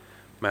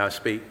May I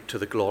speak to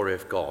the glory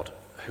of God,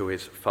 who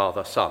is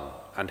Father, Son,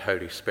 and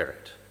Holy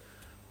Spirit.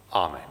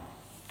 Amen.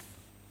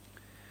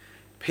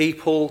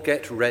 People,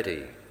 get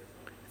ready.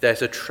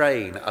 There's a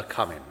train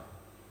a-coming.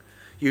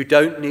 You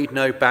don't need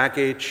no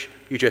baggage,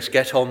 you just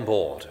get on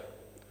board.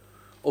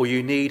 All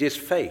you need is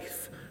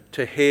faith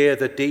to hear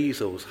the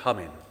diesels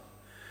humming.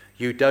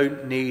 You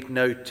don't need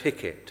no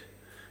ticket,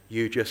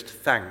 you just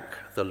thank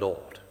the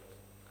Lord.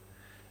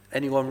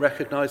 Anyone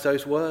recognise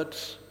those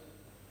words?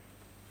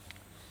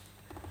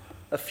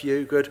 A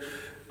few, good.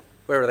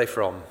 Where are they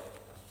from?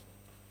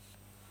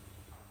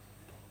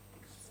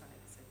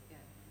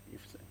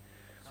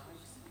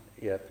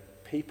 Yeah,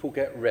 People,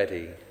 Get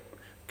Ready.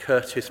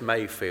 Curtis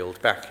Mayfield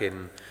back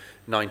in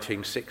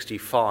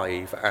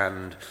 1965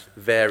 and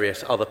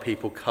various other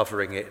people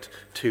covering it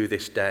to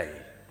this day.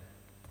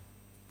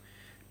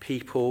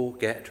 People,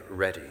 get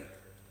ready.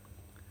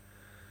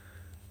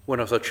 When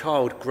I was a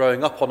child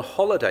growing up on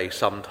holiday,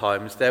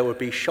 sometimes there would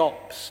be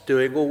shops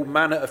doing all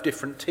manner of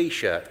different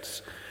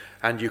t-shirts,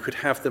 and you could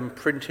have them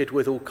printed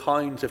with all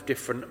kinds of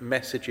different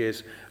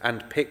messages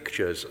and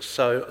pictures,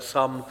 so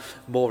some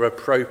more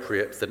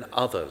appropriate than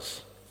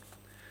others.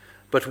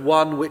 But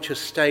one which has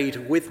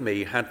stayed with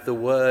me had the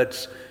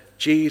words,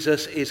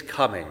 "Jesus is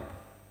coming.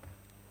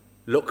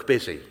 Look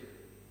busy."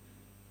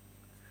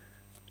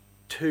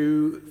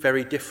 Two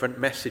very different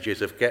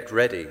messages of get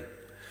ready.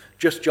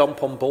 Just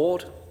jump on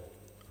board,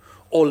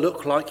 or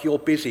look like you're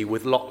busy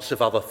with lots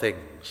of other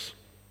things.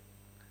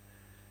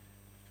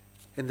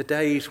 In the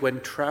days when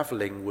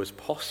travelling was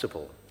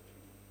possible,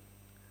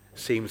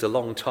 seems a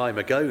long time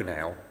ago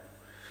now,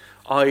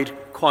 I'd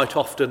quite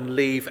often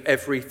leave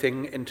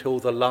everything until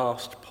the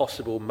last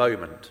possible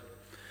moment.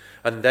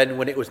 And then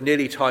when it was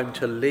nearly time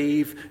to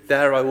leave,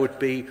 there I would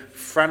be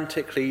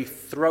frantically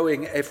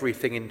throwing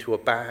everything into a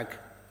bag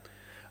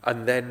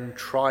and then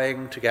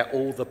trying to get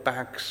all the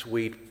bags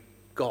we'd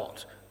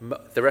got,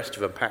 the rest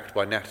of them packed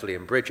by Natalie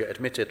and Bridget,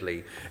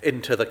 admittedly,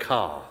 into the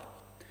car.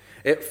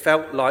 It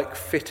felt like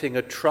fitting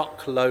a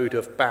truckload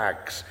of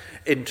bags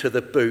into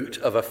the boot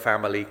of a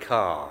family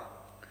car.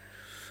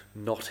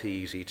 Not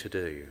easy to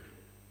do.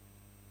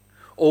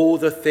 All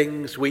the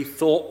things we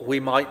thought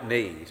we might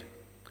need,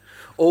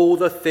 all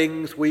the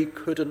things we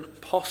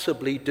couldn't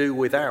possibly do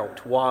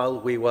without while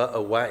we were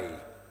away.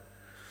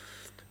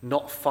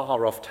 Not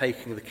far off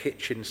taking the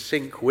kitchen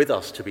sink with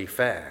us, to be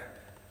fair.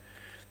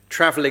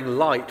 Travelling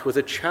light was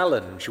a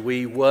challenge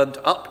we weren't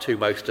up to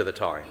most of the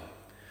time.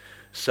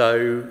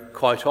 So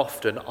quite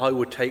often I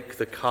would take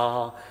the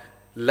car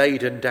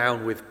laden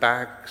down with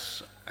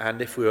bags,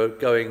 and if we were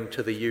going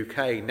to the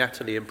UK,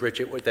 Natalie and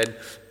Bridget would then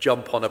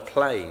jump on a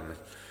plane,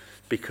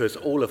 because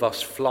all of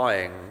us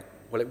flying,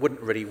 well, it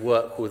wouldn't really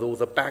work with all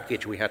the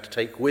baggage we had to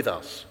take with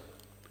us.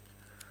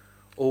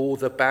 All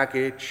the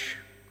baggage,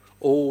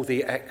 all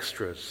the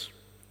extras,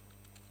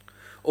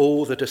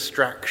 all the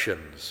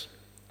distractions.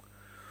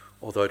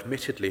 Although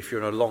admittedly, if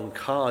you're on a long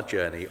car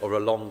journey or a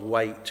long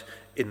wait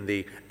in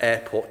the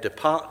airport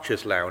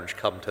departures lounge,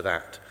 come to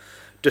that,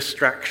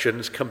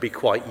 distractions can be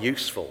quite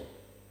useful.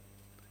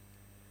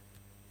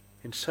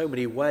 In so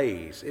many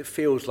ways, it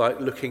feels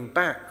like looking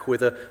back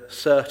with a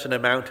certain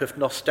amount of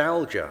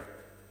nostalgia.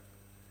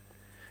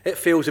 It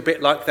feels a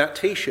bit like that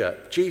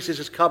t-shirt, Jesus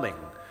is coming,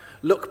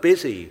 look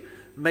busy,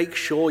 make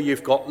sure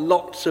you've got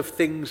lots of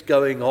things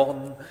going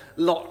on,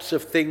 lots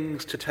of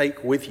things to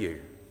take with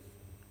you.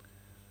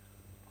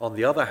 On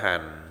the other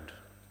hand,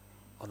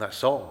 on that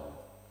song,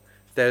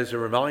 there's a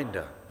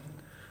reminder.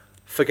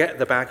 Forget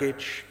the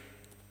baggage.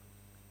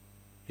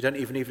 You don't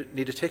even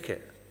need a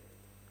ticket.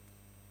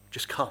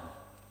 Just come.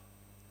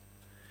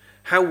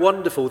 How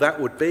wonderful that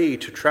would be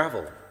to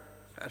travel.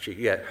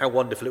 Actually, yeah, how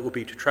wonderful it would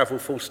be to travel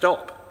full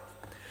stop.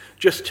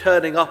 Just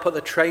turning up at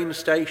the train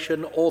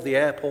station or the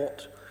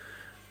airport,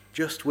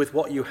 just with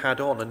what you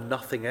had on and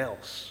nothing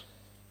else.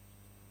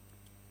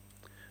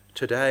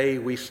 Today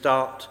we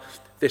start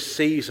this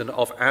season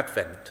of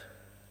Advent,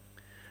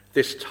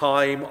 this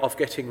time of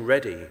getting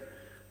ready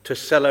to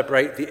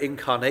celebrate the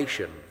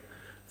incarnation,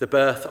 the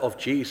birth of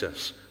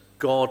Jesus,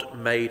 God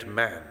made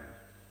man.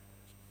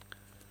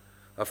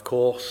 Of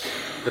course,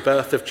 the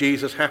birth of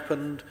Jesus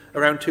happened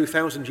around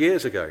 2,000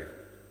 years ago.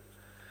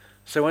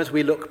 So as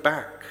we look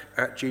back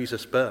at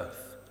Jesus'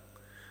 birth,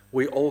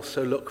 we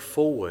also look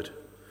forward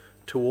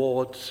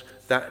towards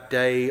that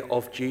day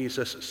of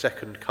Jesus'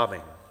 second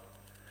coming.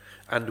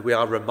 And we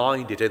are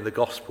reminded in the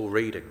gospel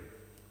reading,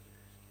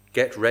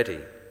 get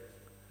ready.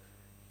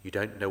 You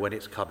don't know when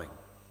it's coming.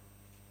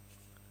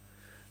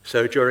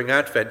 So during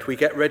Advent, we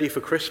get ready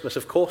for Christmas,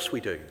 of course we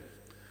do.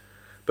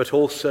 But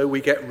also we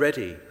get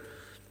ready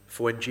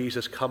for when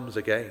Jesus comes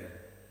again.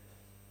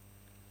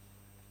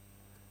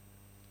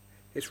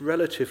 It's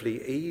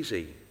relatively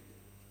easy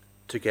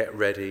to get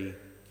ready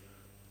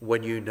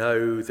when you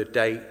know the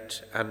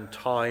date and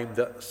time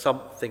that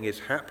something is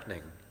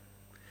happening.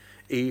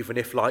 Even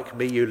if, like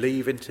me, you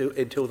leave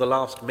until the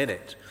last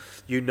minute,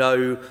 you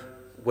know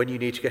when you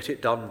need to get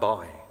it done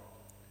by.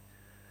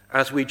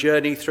 As we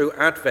journey through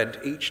Advent,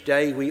 each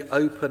day we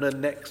open a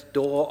next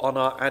door on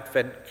our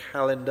Advent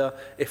calendar,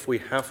 if we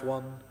have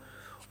one,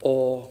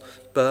 or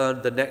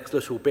burn the next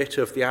little bit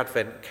of the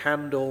Advent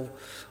candle,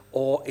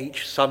 or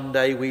each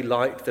Sunday we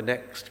light the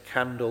next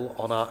candle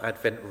on our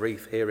Advent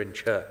wreath here in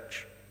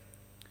church.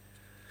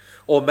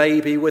 Or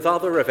maybe with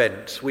other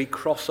events we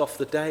cross off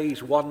the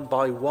days one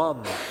by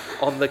one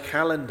on the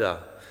calendar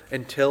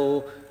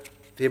until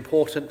the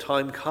important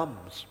time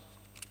comes.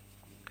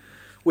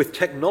 With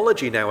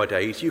technology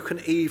nowadays, you can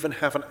even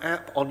have an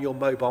app on your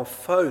mobile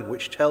phone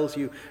which tells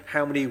you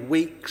how many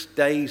weeks,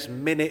 days,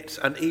 minutes,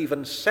 and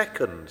even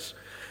seconds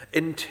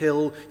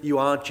until you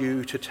are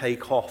due to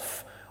take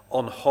off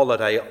on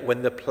holiday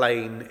when the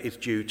plane is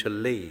due to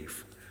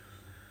leave.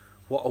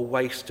 What a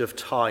waste of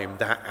time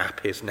that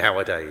app is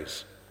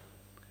nowadays.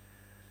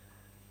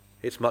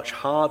 It's much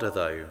harder,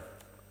 though,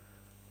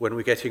 when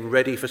we're getting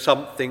ready for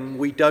something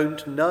we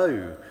don't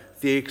know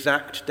the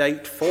exact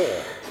date for.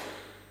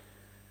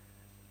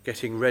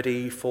 Getting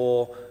ready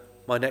for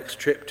my next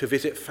trip to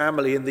visit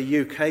family in the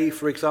UK,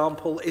 for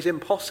example, is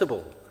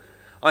impossible.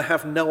 I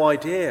have no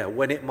idea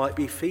when it might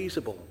be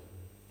feasible.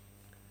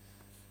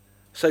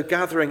 So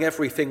gathering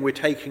everything we're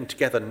taking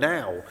together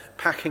now,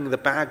 packing the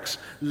bags,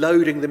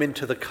 loading them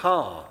into the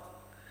car,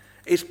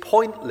 is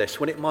pointless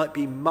when it might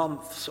be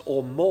months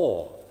or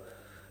more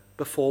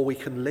before we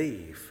can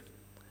leave.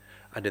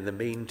 And in the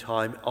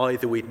meantime,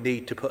 either we'd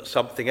need to put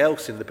something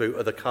else in the boot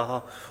of the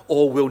car,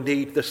 or we'll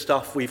need the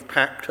stuff we've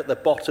packed at the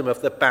bottom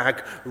of the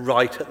bag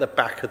right at the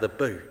back of the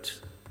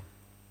boot.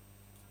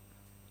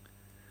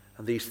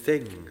 And these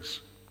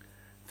things,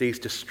 these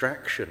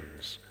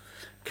distractions,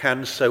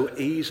 can so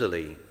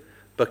easily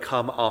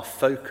become our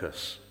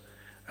focus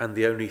and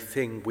the only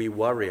thing we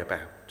worry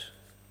about.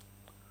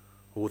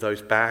 All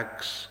those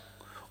bags,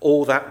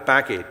 all that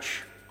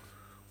baggage,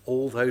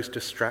 all those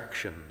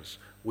distractions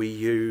we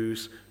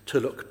use to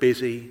look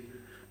busy,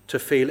 to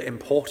feel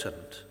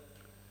important,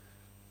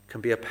 can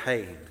be a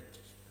pain,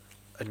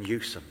 a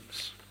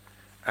nuisance,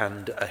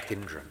 and a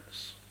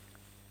hindrance.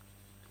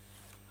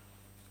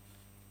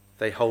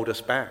 They hold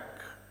us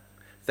back.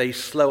 They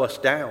slow us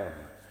down.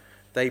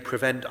 They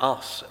prevent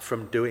us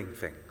from doing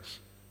things.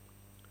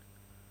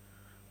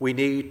 We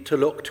need to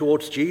look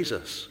towards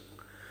Jesus.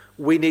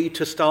 We need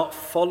to start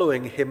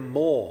following him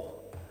more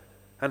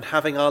and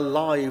having our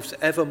lives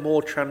ever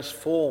more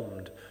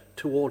transformed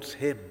towards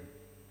him.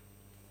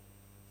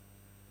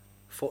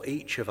 For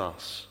each of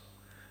us,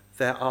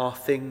 there are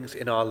things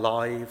in our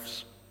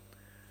lives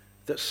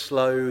that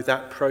slow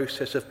that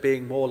process of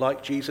being more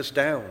like Jesus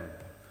down,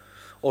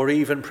 or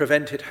even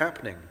prevent it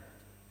happening.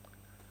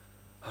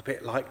 A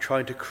bit like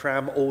trying to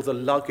cram all the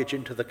luggage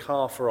into the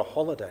car for a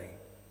holiday.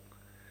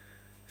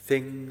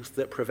 Things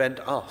that prevent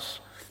us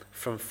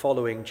from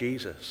following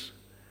Jesus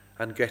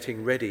and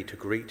getting ready to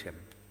greet him.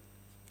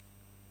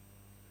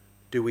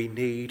 Do we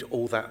need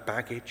all that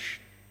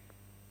baggage?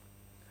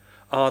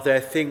 Are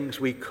there things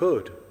we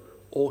could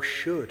or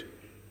should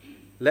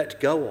let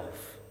go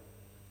of?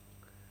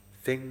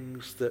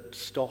 Things that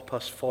stop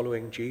us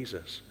following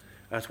Jesus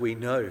as we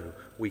know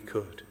we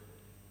could.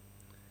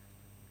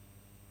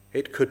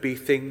 It could be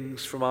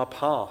things from our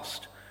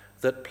past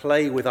that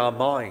play with our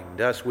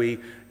mind as we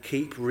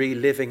keep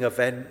reliving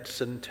events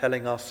and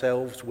telling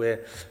ourselves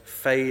we're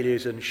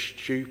failures and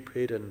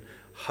stupid and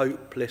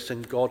hopeless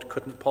and God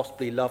couldn't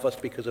possibly love us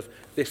because of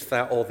this,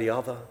 that, or the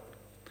other.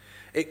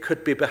 It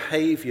could be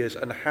behaviours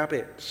and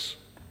habits.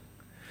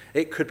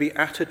 It could be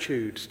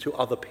attitudes to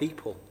other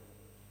people.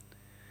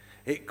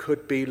 It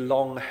could be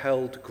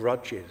long-held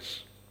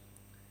grudges.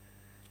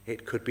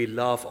 It could be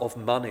love of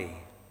money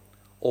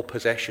or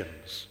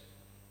possessions.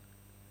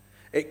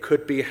 It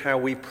could be how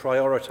we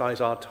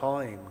prioritise our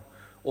time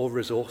or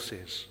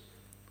resources.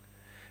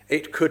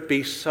 It could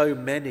be so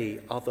many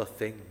other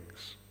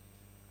things.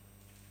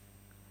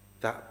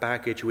 That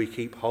baggage we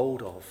keep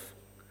hold of,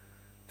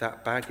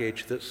 that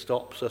baggage that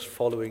stops us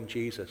following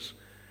Jesus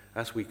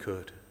as we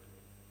could.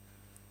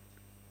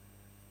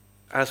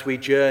 As we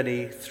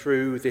journey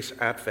through this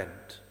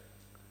Advent,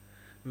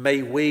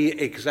 may we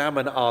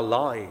examine our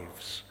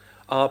lives,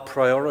 our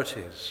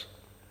priorities,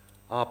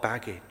 our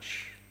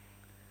baggage,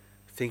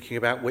 thinking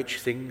about which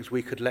things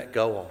we could let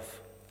go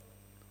of.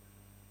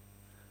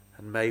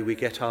 And may we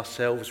get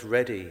ourselves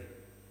ready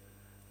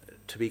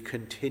to be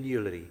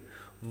continually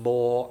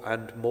more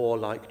and more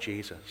like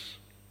Jesus,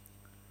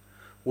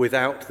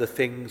 without the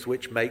things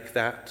which make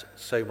that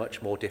so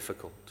much more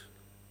difficult.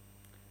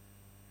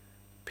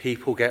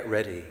 People, get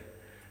ready.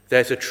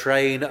 There's a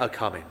train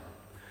a-coming.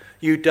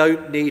 You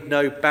don't need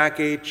no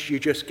baggage, you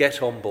just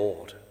get on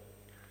board.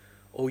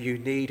 All you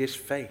need is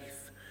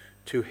faith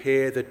to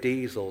hear the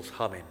diesels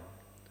humming.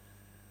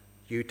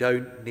 You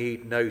don't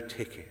need no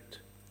ticket.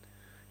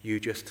 You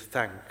just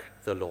thank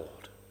the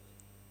Lord.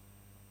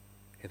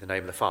 In the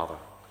name of the Father,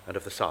 and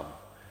of the Son,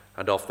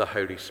 and of the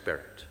Holy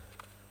Spirit.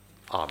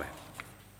 Amen.